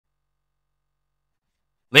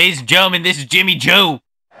Ladies and gentlemen, this is Jimmy Joe.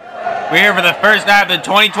 We're here for the first night of the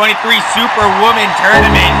 2023 Superwoman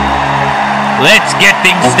Tournament. Let's get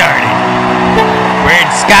things started. We're in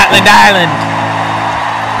Scotland Island.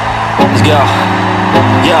 Let's go.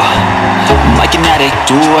 Yeah. I'm like an addict,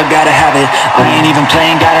 do I gotta have it. I ain't even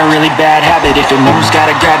playing, got a really bad habit. If it moves,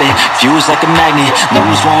 gotta grab it. Fuse like a magnet,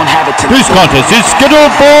 lose, won't have it. This contest is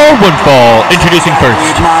scheduled for one fall. Introducing first,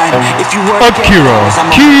 Akira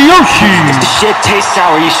Kiyoshi. If the shit tastes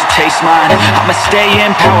sour, you should taste mine. I'ma stay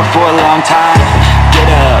in power for a long time. Get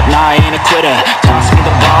up, nah, I ain't a quitter. Toss me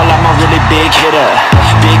the ball, I'm a really big hitter.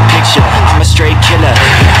 Big picture, I'm a straight killer.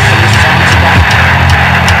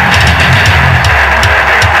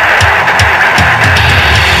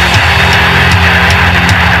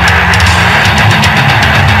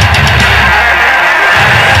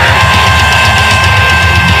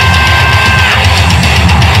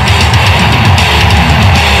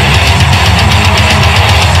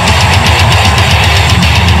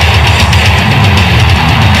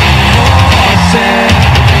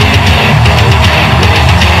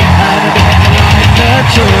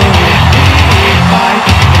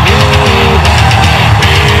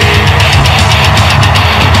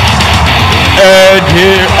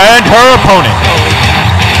 And her opponent,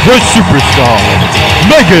 the superstar,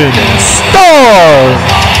 Megan Starr.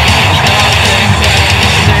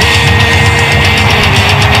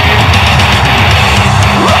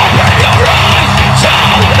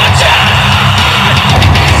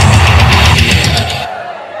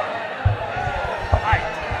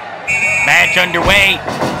 Match underway.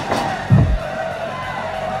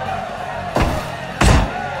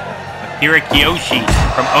 Akira Kiyoshi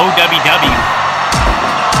from OWW.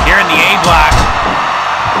 Here in the A block.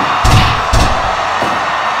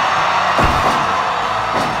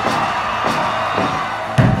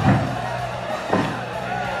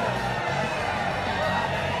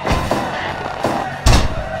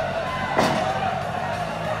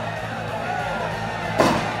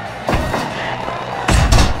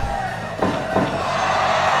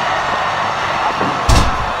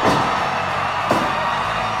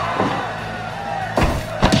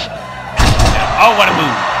 Oh, what a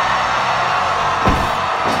move.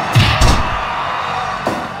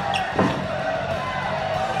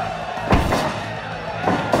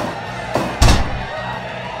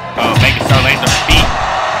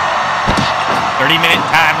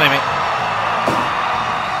 Limit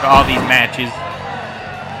to all these matches.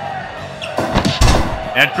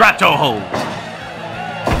 And Drato hold.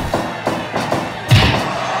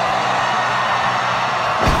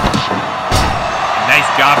 Nice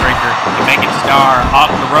jawbreaker to Megan Starr off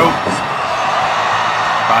the ropes.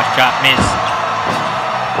 Cross chop miss.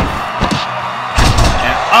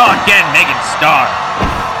 And oh, again, Megan Starr.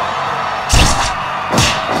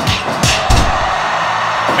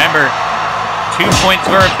 Remember, 2 points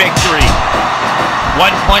for a victory, 1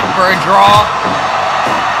 point for a draw,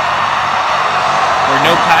 or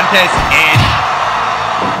no contest, and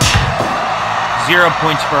 0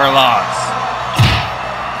 points for a loss.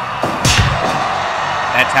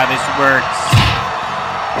 That's how this works.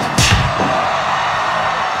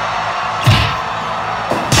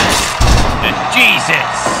 And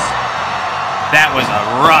Jesus! That was a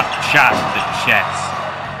rough shot to the chest.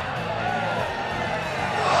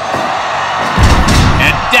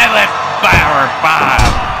 Deadlift power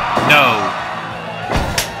bomb. No.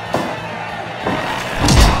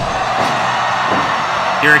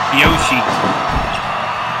 Akira Kiyoshi.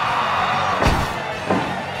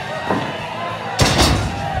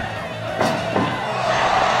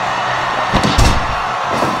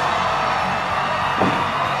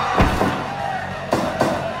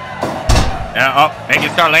 Oh, Megan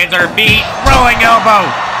Starr lands on her feet. Rolling elbow.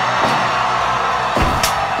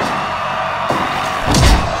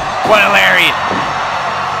 What a lariat!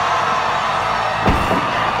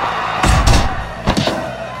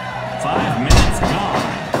 Five minutes gone.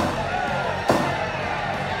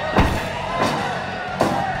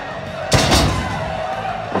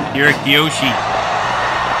 Akira Kiyoshi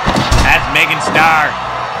has Megan Starr.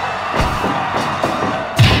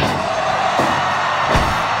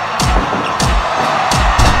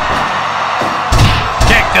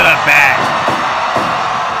 Kick to the back.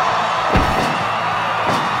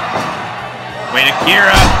 Wait,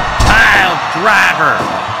 Akira, pile driver.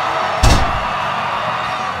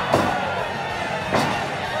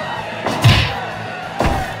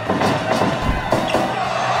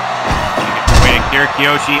 Wait, Akira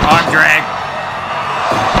Kiyoshi, arm drag.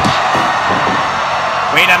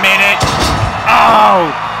 Wait a minute.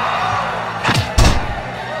 Oh!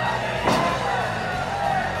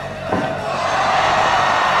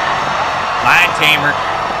 Lion tamer.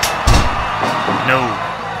 No.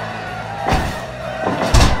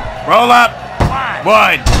 Roll up.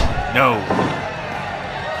 1. No.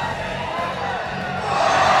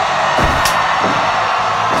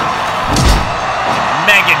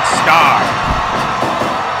 Megan Starr.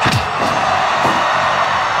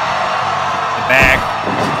 The back.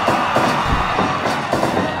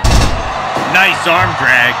 Nice arm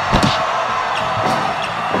drag.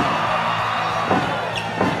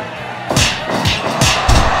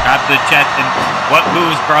 Got the chest, and what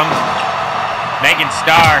moves from Megan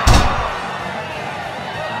Starr?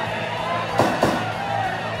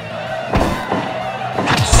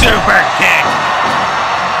 Super kick.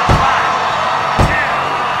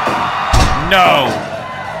 No.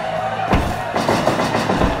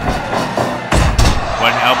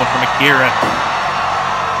 One elbow from Akira.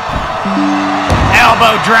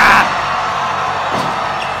 Elbow drop.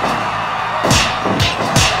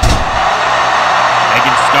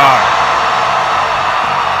 Megan Starr.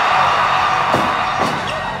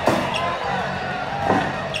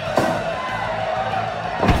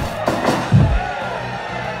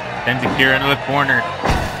 Sends Akira into the corner.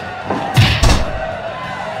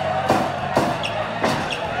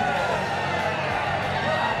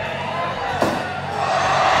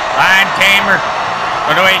 Lion Tamer.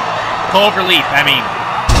 Oh no, wait. Cloverleaf, I mean.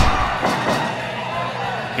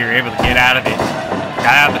 Akira able to get out of it.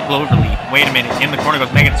 Got out of the Cloverleaf. Wait a minute. In the corner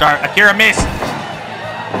goes Megan Starr. Akira missed.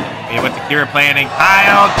 Hey, what's Akira planning?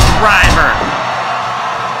 Pile driver.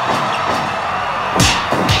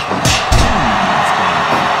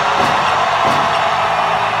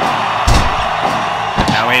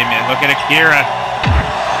 Now wait a minute. Look at Akira.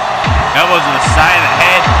 Elbows to the side of the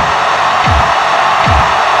head.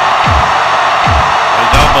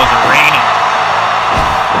 Those elbows are raining.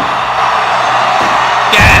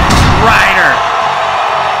 Death Rider.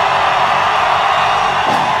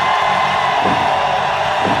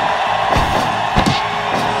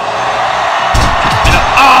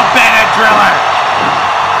 Oh, Benadryller.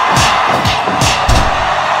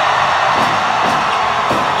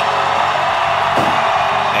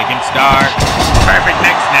 Megan Starr. Perfect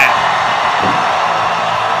neck snap.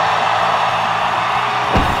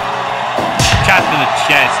 Shot to the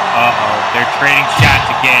chest. Uh-oh. They're trading shots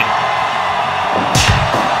again.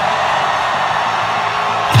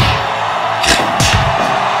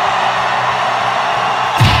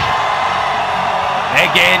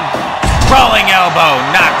 Megan. Rolling elbow.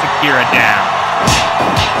 Knocks Akira down.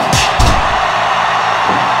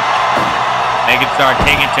 Megan Starr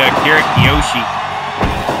taking to Akira Kiyoshi.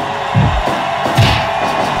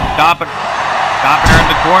 Stopping her in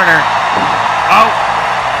the corner. Oh.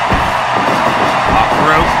 Off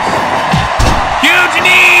ropes. Huge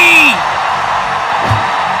knee!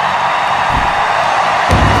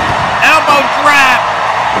 Elbow drop.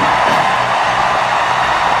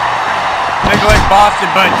 Look like Boston,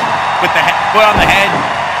 but with the foot on the head.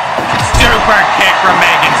 Super kick from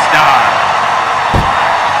Megan Starr.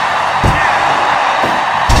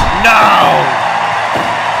 No!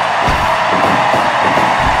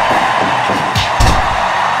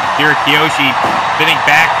 Akira Kiyoshi spinning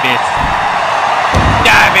back fist.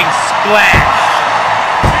 Diving splash.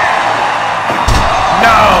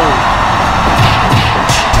 No!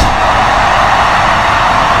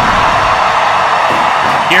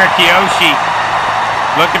 Akira Kiyoshi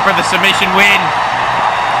looking for the submission win.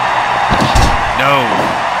 No.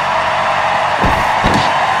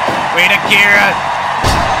 Wait, Akira.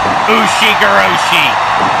 Ushigoroshi.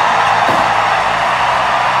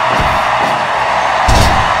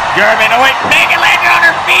 German, oh wait, Megan landed on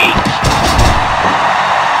her feet!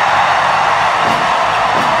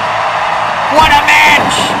 What a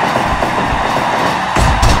match!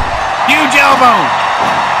 Huge elbow!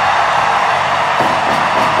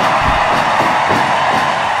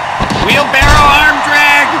 Wheelbarrow arm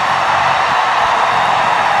drag!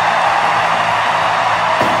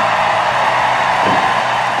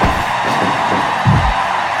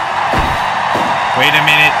 Wait a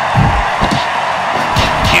minute.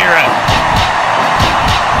 Akira.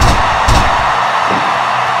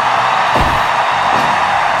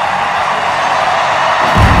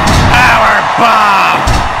 Power bomb,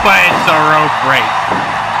 but it's a rope break.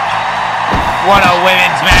 What a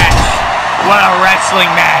women's match. What a wrestling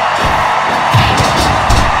match.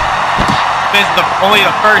 This is only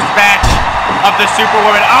the first match of the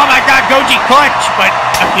Superwoman. Oh my God, Goji clutch, but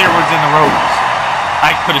Akira was in the ropes.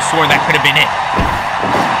 I could have sworn that could have been it.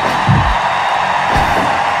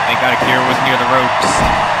 Got Akira was near the ropes.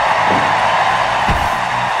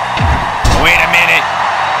 Oh, wait a minute.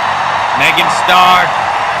 Megan Starr.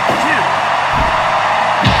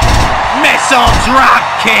 Missile drop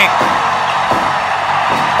kick.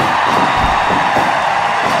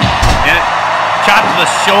 shot to the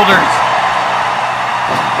shoulders.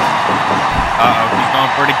 Uh-oh, he's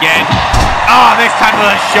going for it again. Oh, this time to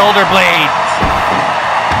the shoulder blades.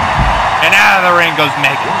 And out of the ring goes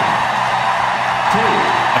Megan.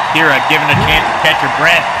 Akira given a chance to catch her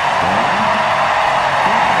breath.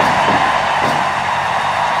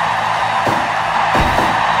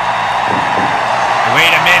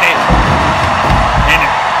 Wait a minute. And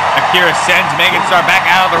Akira sends Megan Starr back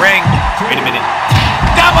out of the ring. Wait a minute.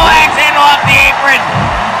 Double axe handle off the apron.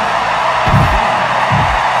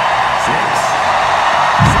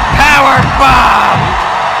 Power bomb.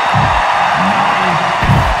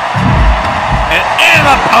 And into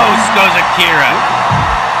the post goes Akira.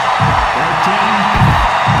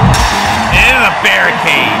 Into the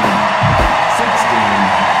barricade.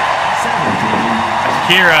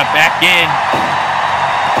 Akira back in.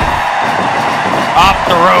 Off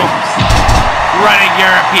the ropes. Running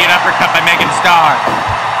European uppercut by Megan Starr.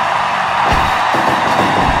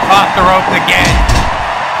 Off the ropes again.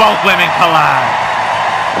 Both women collide.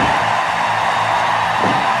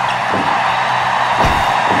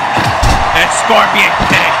 And scorpion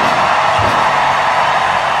kick.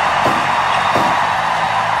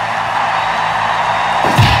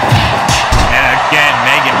 And again,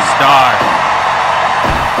 Megan Starr.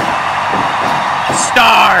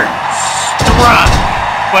 Starr struck,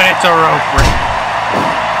 but it's a rope break.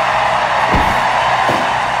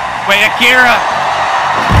 Wait, Akira.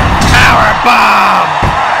 Power bomb.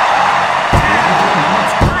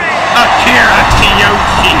 Akira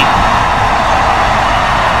Kiyoshi.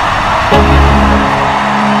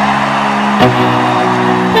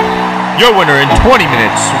 Your winner in 20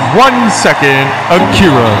 minutes, 1 second,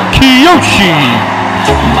 Akira Kiyoshi.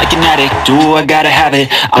 I'm like an addict, do I gotta have it.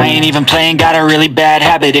 I ain't even playing, got a really bad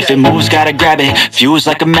habit. If it moves, gotta grab it, fuse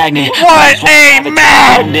like a magnet. What a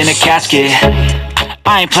match! In a casket,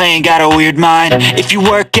 I ain't playing, got a weird mind. If you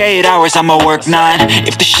work 8 hours, I'ma work 9.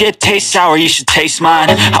 If the shit tastes sour, you should taste mine.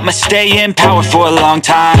 I'ma stay in power for a long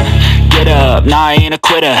time. Get up, nah, I ain't a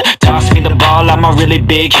quitter. Toss me the ball, I'm a really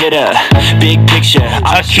big hitter. Big picture,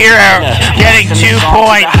 Akira getting 2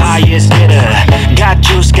 points. Highest hitter. Got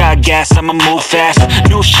juice, got gas, I'ma move fast.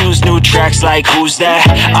 New shoes, new tracks, like who's that?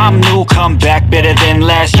 I'm new, come back, better than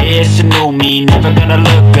last. Yeah, it's a new me, never gonna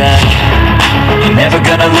look back. Never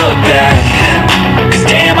gonna look back. Cause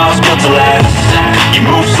damn, I was built to last. You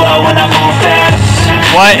move slow and I move fast.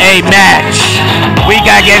 What a match! We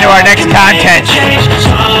gotta get into our next contest.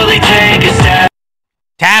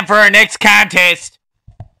 Time for our next contest.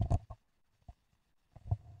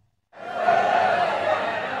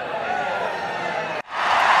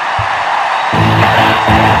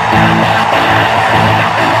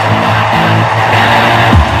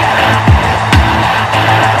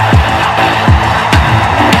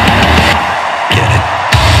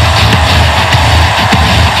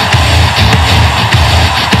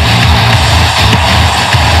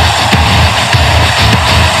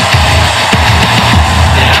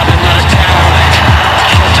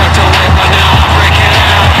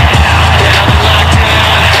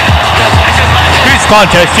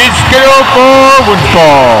 Contest is scheduled for one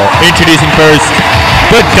fall. Introducing first,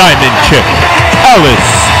 the Diamond Chick,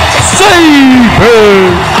 Alice Saber.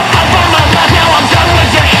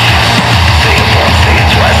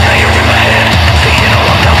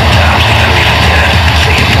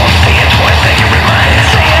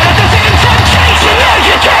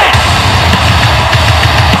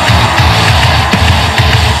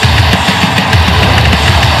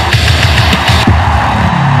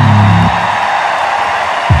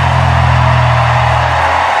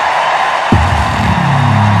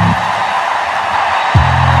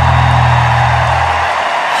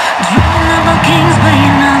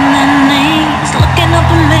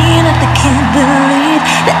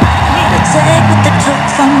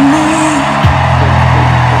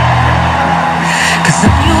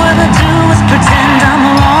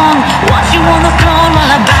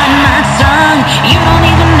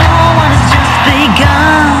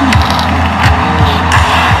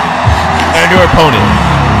 Your opponent,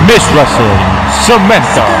 Miss Wrestling,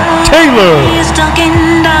 Samantha Taylor.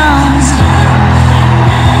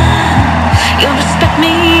 You'll respect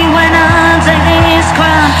me when I take this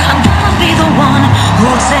crown. I'm gonna be the one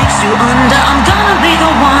who takes you under. I'm gonna be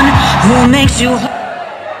the one who makes you.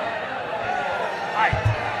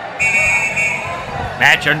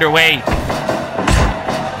 Match underway.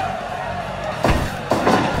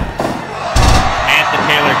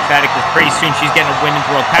 Taylor excited because pretty soon she's getting a women's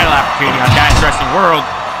world title opportunity on Dynasty Wrestling World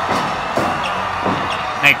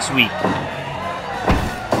next week.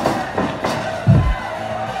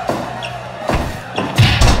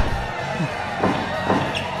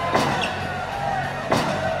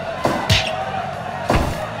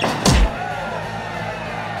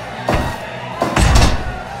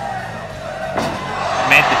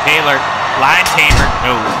 Taylor, line tamer,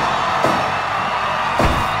 no.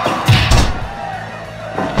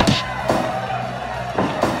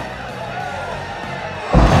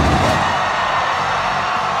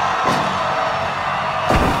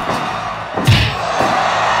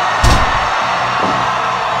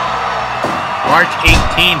 March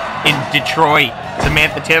 18th in Detroit,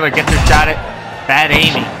 Samantha Taylor gets her shot at Fat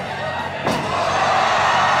Amy.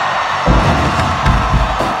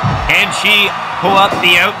 Can she pull out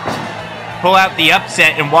the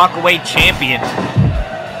upset and walk away champion?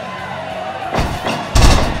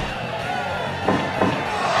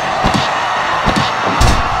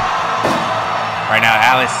 Right now,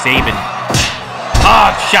 Alice Sabin. Oh,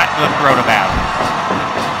 shot to the throat of Alice.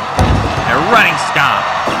 A running stomp.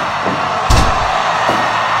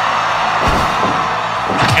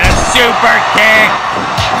 And a super kick.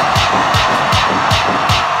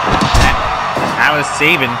 Alice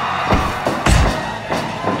Sabin.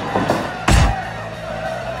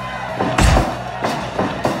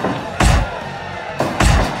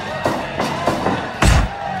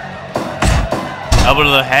 Elbow to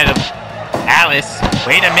the head of Alice.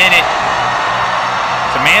 Wait a minute.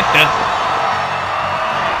 Samantha.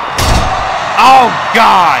 Oh,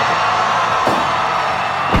 God.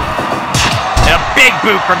 And a big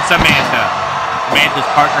boot from Samantha. Samantha's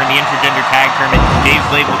partner in the intergender tag tournament. Dave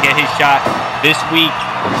Slade will get his shot this week,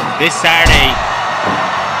 this Saturday,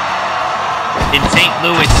 in St.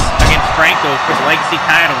 Louis against Franco for the Legacy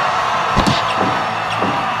title.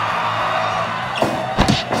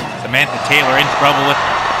 Samantha Taylor in trouble with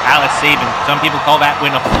Alice Sabin. Some people call that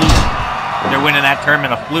win a fluke. They're winning that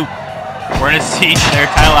tournament a fluke. We're going to see their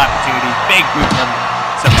title opportunity. Big boot from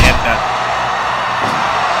Samantha.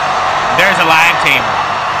 There's a live tamer.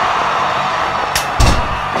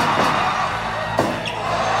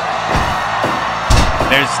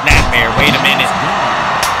 There's Snapmare. Wait a minute.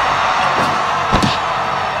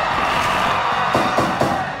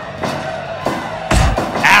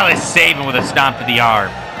 Alice Sabin with a stomp to the arm.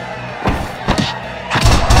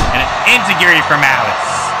 Enziguri from Alice.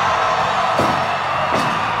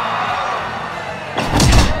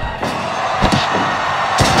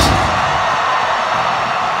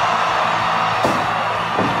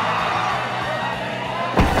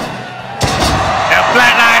 And a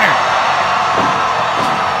flatliner.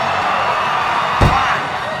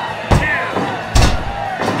 1, 2.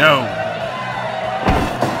 No.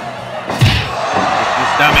 It's the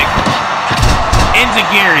stomach.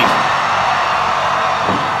 Enziguri.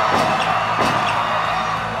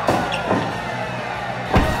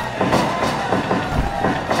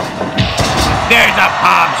 There's a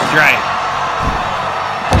palm strike.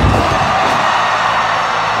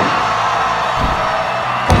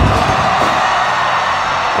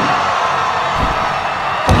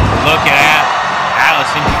 Look at that.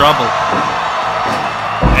 Alice in trouble.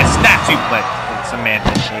 And a snap suplex from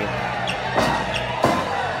Samantha Taylor.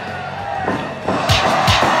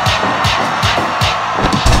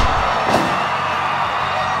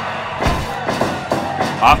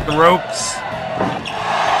 Off the ropes.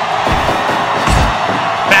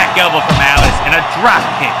 Back elbow from Alice and a drop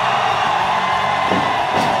kick.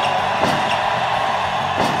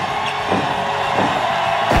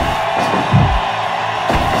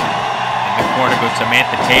 In the corner goes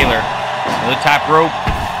Samantha Taylor. To the top rope.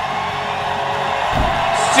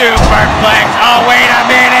 Superplex. Oh, wait a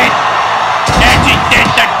minute. And she did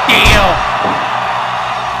the deal.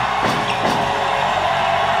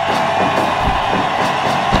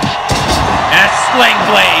 And a sling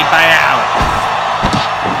blade by Alice.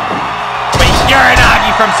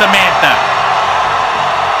 Uranagi from Samantha.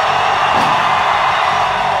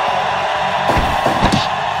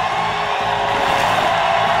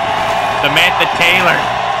 Samantha Taylor.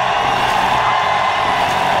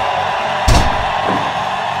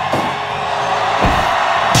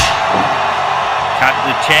 Shot to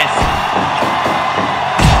the chest.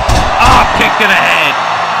 Oh, kick to the head.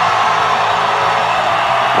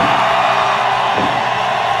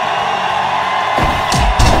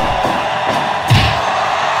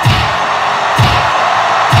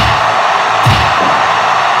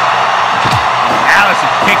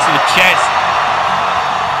 Kicks to the chest.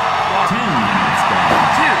 10 minutes down.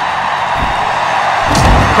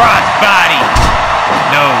 Cross body.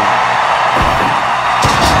 No.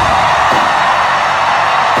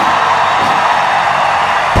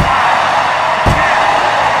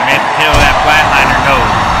 Samantha Taylor with that flatliner. No.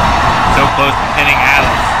 So close to pinning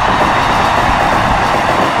Alice.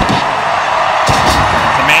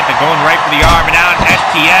 Samantha going right for the arm and out.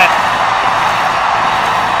 STF.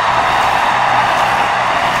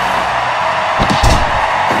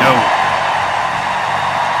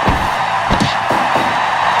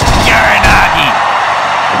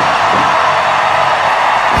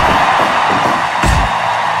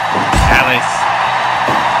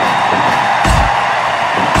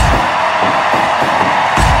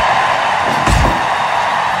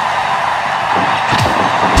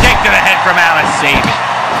 from Alice, save it.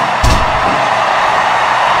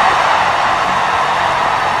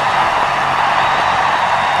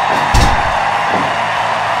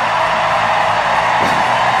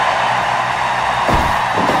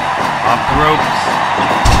 Off the ropes.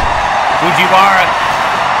 Fujiwara.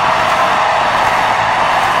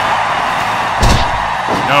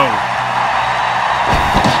 No.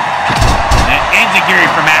 And enziguri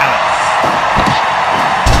from Alice.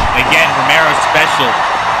 Again, Romero's special.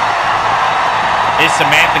 Is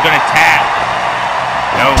Samantha going to tap?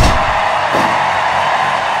 No.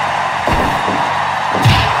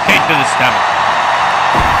 Kick to the stomach.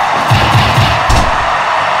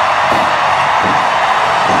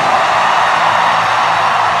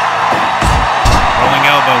 Rolling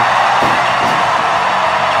elbow.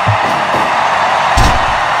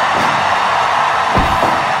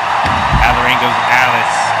 Halloran goes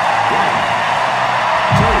Alice.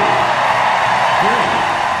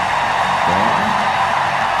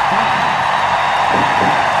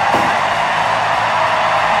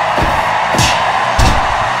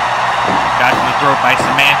 Shot to the throat by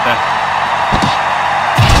Samantha.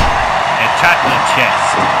 And shot to the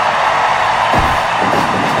chest.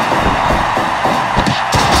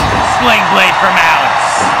 Sling blade from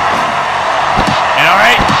Alice. And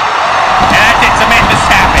alright. And that's it. Samantha's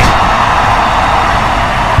tapping.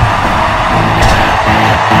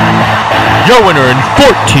 Your winner in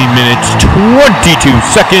 14 minutes, 22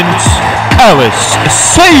 seconds, Alice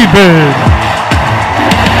Sabin.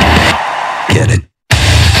 Get it.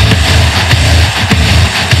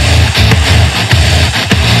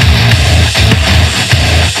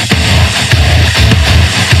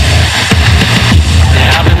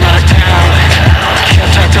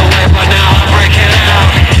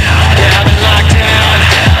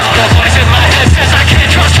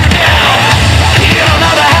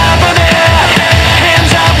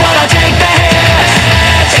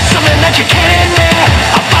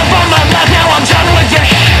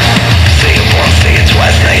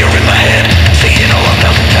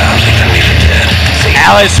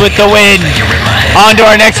 Alice with the win. On to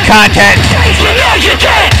our next content.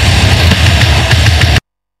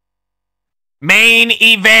 Main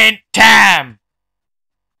event time.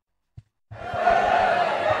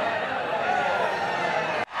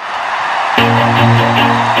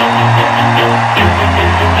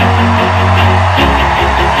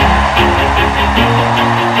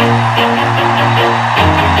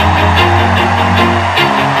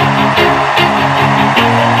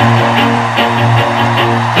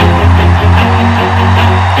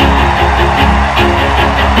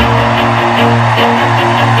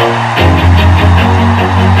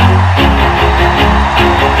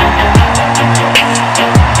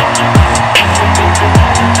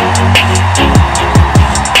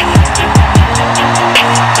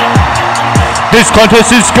 This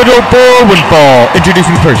contest is scheduled for one fall.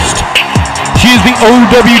 Introducing first, she is the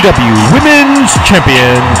OWW Women's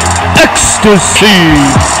Champion, Ecstasy.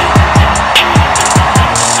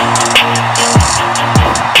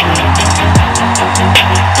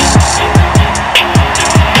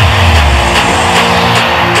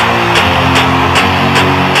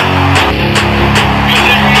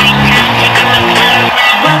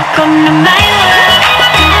 Welcome to my world.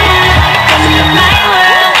 Welcome to my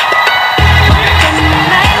world. Welcome to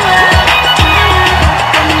my world. Welcome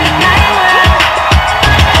to my world. Welcome to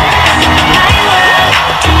my world.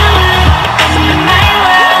 Welcome to my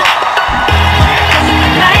world. Welcome to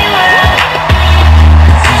my world.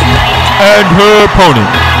 And her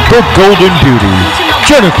opponent, the Golden Beauty,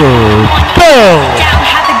 Jennifer Bell. Down,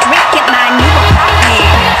 have a drink at my new apartment.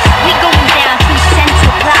 We going down to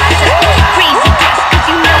Central Plaza. Crazy dress, 'cause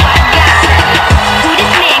you know I got her. Who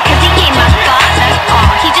this man, 'cause he ain't my father.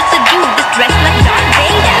 Aw, he just a dude that's dressed like Darth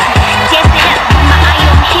Vader. Dance it up with my eye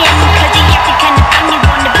on him, 'cause he acting kinda funny,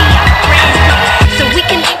 wanna be our friend. So we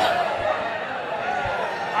can...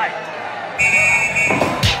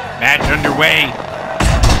 Match underway.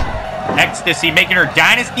 Ecstasy making her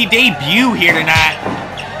Dynasty debut here tonight.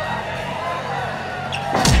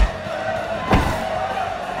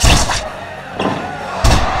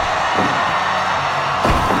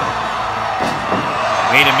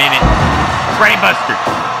 Wait a minute. Brainbuster.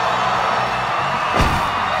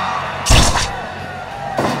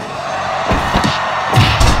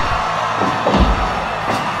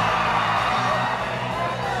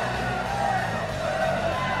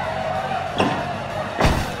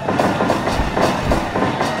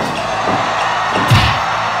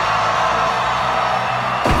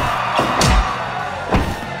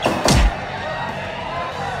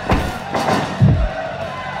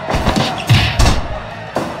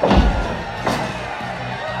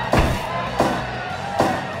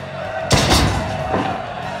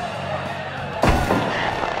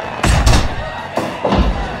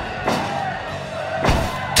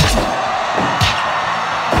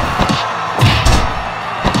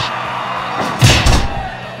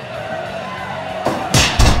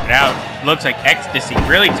 looks like Ecstasy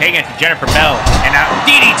really taking it to Jennifer Bell. And now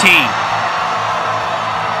DDT.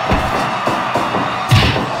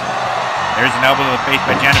 There's an elbow to the face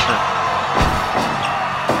by Jennifer.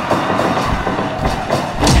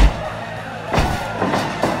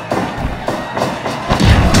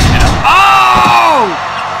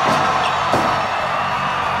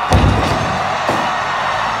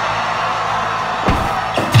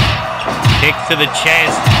 Kicks to the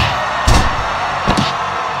chest.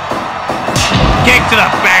 Kick to the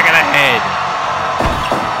back of the head.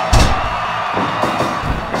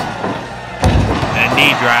 And a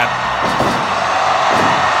knee drop.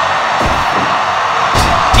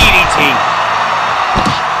 DDT.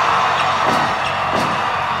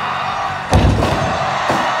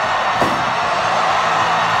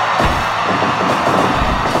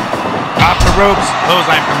 Off the ropes.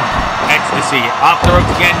 Clothesline from Ecstasy. Off the ropes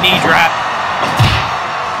again. Knee drop.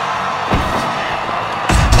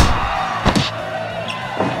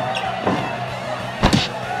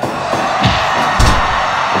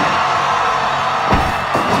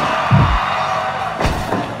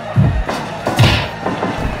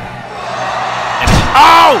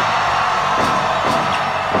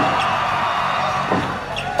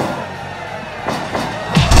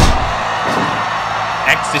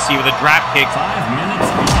 Ecstasy with a drop kick. 5 minutes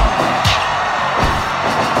left.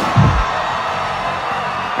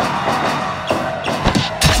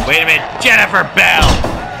 Wait a minute, Jennifer Bell.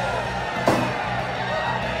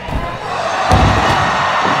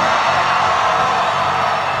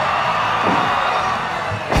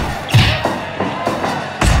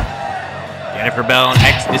 Jennifer Bell and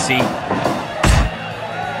Ecstasy.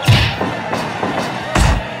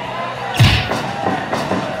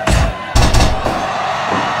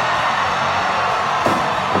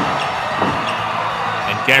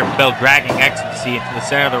 Jennifer Bell dragging Ecstasy into the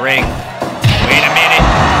center of the ring. Wait a minute.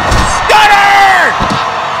 Stunner!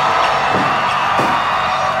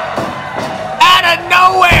 Out of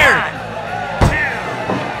nowhere!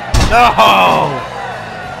 No!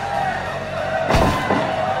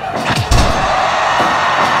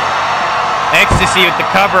 Ecstasy with the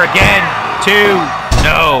cover again. 2.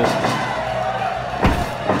 No.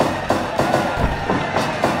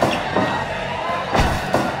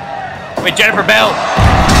 Wait, Jennifer Bell.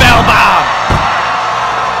 Bell bomb.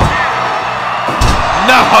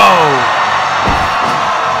 No.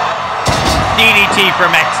 DDT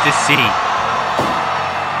from Ecstasy.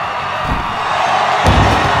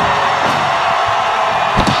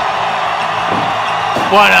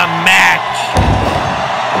 What a match.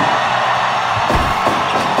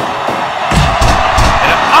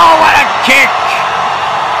 Oh, what a kick.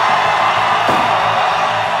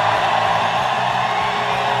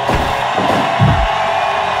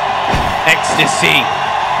 Ecstasy.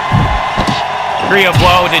 Trio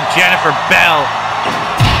blow to Jennifer Bell.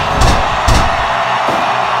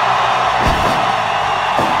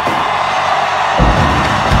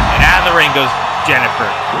 And out of the ring goes Jennifer.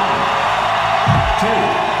 1, 2,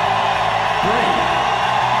 3.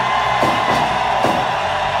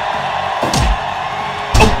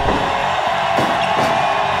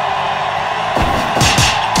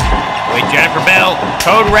 Wait, Jennifer Bell.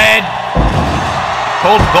 Code red.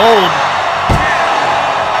 Cold gold.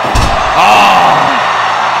 Oh!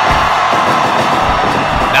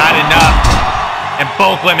 Not enough. And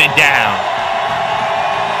both women down.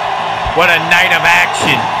 What a night of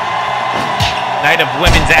action. Night of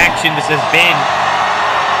women's action this has been.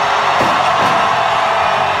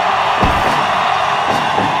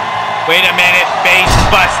 Wait a minute. Face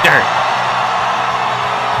buster.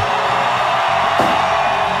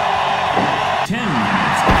 10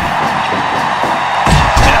 minutes.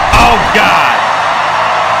 And, oh, God.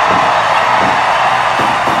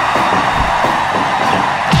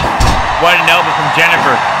 What an elbow from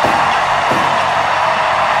Jennifer.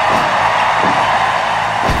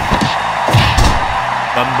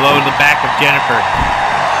 Bum blow to the back of Jennifer.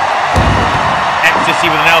 Ecstasy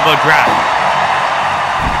with an elbow drop.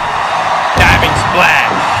 Diving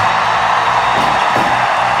splash.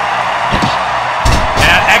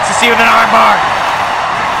 And Ecstasy with an armbar.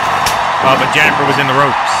 Oh, but Jennifer was in the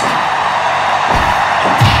ropes.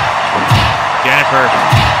 Jennifer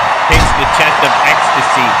takes the chest of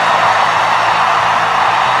Ecstasy.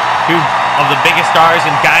 Two of the biggest stars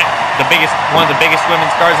in one of the biggest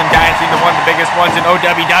women's stars in Dynasty, and one of the biggest ones in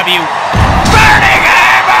OWW. Burning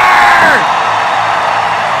Hammer!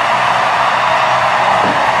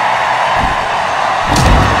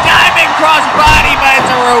 Diving crossbody, but it's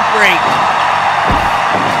a rope break.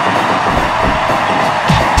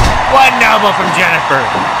 One elbow from Jennifer.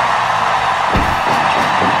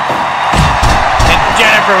 And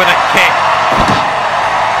Jennifer with a kick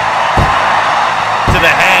to the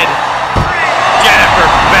head. Jennifer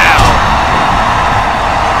Bell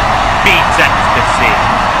beats Ecstasy.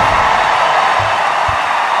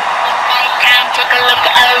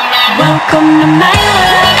 Welcome to my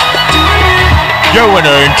world. Your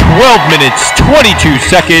winner in 12 minutes, 22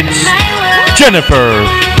 seconds, Jennifer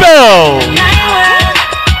Bell. My world.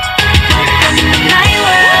 Welcome to my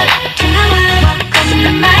world. Welcome to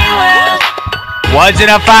my world.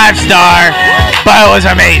 Wasn't a 5-star, but it was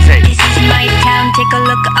amazing. This is my town, take a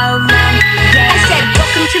look around. Yeah. I said,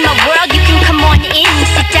 welcome to my world, you can come on in.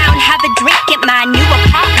 Sit down, have a drink at my new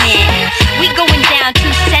apartment. We going down to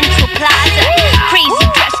Central Plaza. Crazy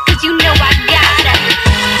dress, cause you know I gotta.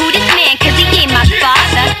 Who this man, cause he ain't my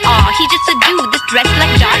father. Aw, he just a dude that's dressed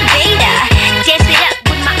like Darth Vader. Dance it up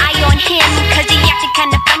with my eye on him, cause he acting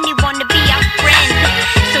kinda funny, wanna be our friend.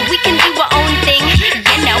 So we can do our own thing,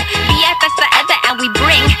 you know. BFS forever and we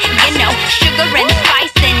bring, you know, sugar and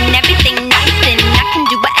spice and everything nice. And I can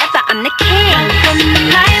do whatever, I'm the king. Welcome to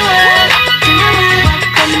my world.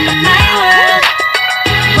 Welcome to my world.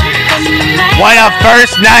 Welcome to my world. What a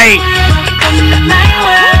first night. Welcome to my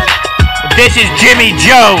world. This is Jimmy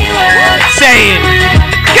Joe saying,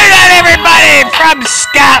 good night everybody from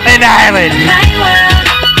Scotland Island. My world.